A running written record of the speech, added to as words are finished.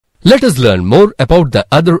Let us learn more about the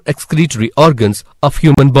other excretory organs of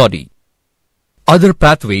human body. Other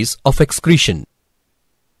pathways of excretion.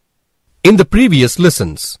 In the previous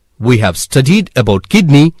lessons, we have studied about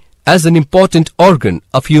kidney as an important organ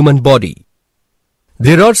of human body.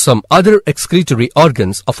 There are some other excretory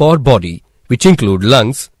organs of our body which include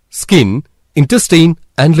lungs, skin, intestine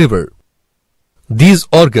and liver. These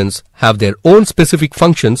organs have their own specific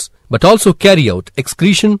functions but also carry out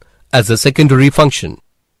excretion as a secondary function.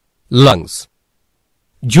 Lungs.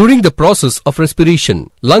 During the process of respiration,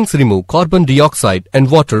 lungs remove carbon dioxide and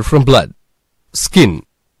water from blood. Skin.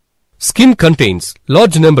 Skin contains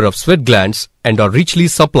large number of sweat glands and are richly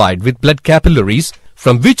supplied with blood capillaries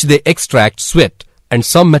from which they extract sweat and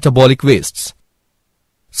some metabolic wastes.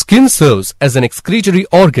 Skin serves as an excretory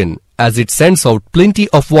organ as it sends out plenty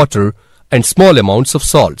of water and small amounts of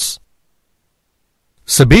salts.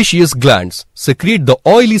 Sebaceous glands secrete the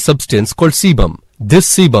oily substance called sebum. This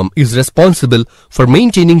sebum is responsible for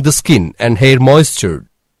maintaining the skin and hair moisture.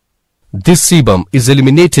 This sebum is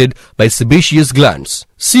eliminated by sebaceous glands.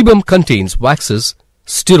 Sebum contains waxes,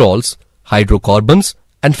 sterols, hydrocarbons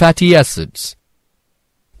and fatty acids.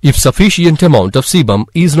 If sufficient amount of sebum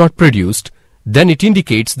is not produced, then it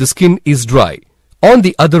indicates the skin is dry. On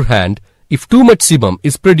the other hand, if too much sebum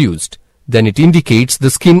is produced, then it indicates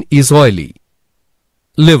the skin is oily.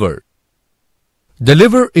 Liver. The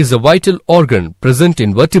liver is a vital organ present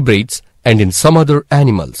in vertebrates and in some other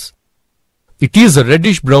animals. It is a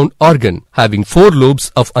reddish-brown organ having 4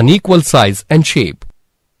 lobes of unequal size and shape.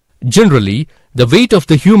 Generally, the weight of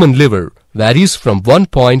the human liver varies from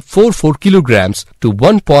 1.44 kilograms to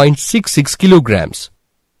 1.66 kilograms.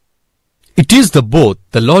 It is both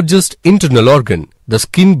the largest internal organ, the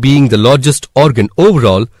skin being the largest organ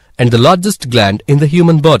overall and the largest gland in the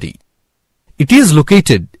human body. It is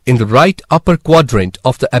located in the right upper quadrant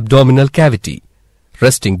of the abdominal cavity,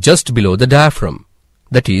 resting just below the diaphragm.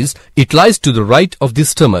 That is, it lies to the right of the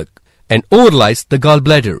stomach and overlies the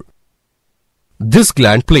gallbladder. This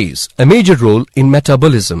gland plays a major role in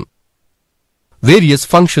metabolism. Various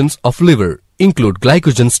functions of liver include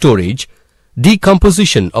glycogen storage,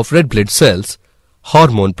 decomposition of red blood cells,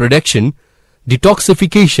 hormone production,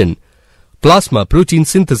 detoxification, plasma protein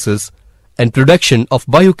synthesis, and production of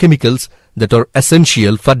biochemicals that are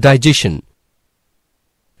essential for digestion.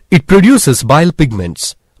 It produces bile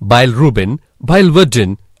pigments, bilirubin,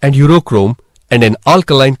 biliverdin, and urochrome, and an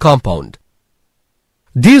alkaline compound.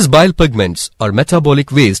 These bile pigments are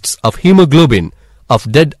metabolic wastes of hemoglobin, of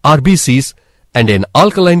dead RBCs, and an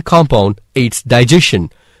alkaline compound aids digestion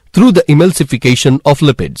through the emulsification of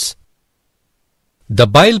lipids. The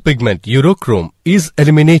bile pigment urochrome is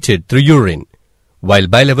eliminated through urine, while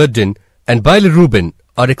biliverdin and bilirubin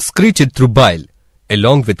are excreted through bile,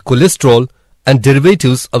 along with cholesterol and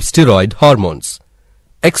derivatives of steroid hormones,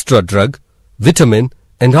 extra drug, vitamin,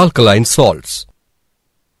 and alkaline salts.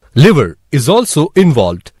 Liver is also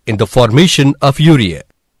involved in the formation of urea.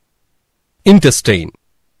 Intestine.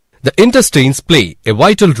 The intestines play a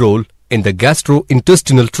vital role in the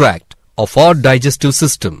gastrointestinal tract of our digestive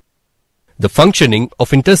system. The functioning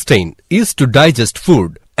of intestine is to digest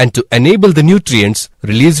food and to enable the nutrients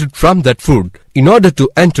released from that food in order to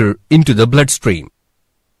enter into the bloodstream.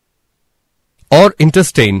 Our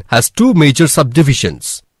intestine has 2 major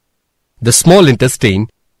subdivisions: the small intestine,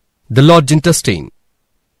 the large intestine.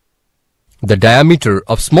 The diameter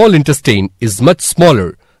of small intestine is much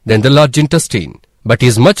smaller than the large intestine, but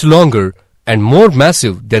is much longer and more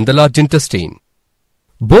massive than the large intestine.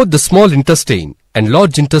 Both the small intestine and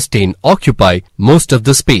large intestine occupy most of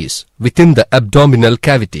the space within the abdominal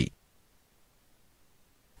cavity.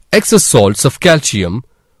 Excess salts of calcium,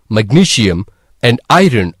 magnesium, and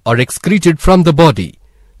iron are excreted from the body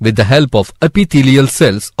with the help of epithelial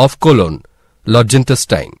cells of colon, large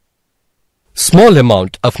intestine. Small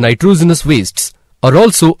amount of nitrogenous wastes are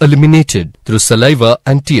also eliminated through saliva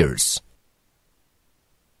and tears.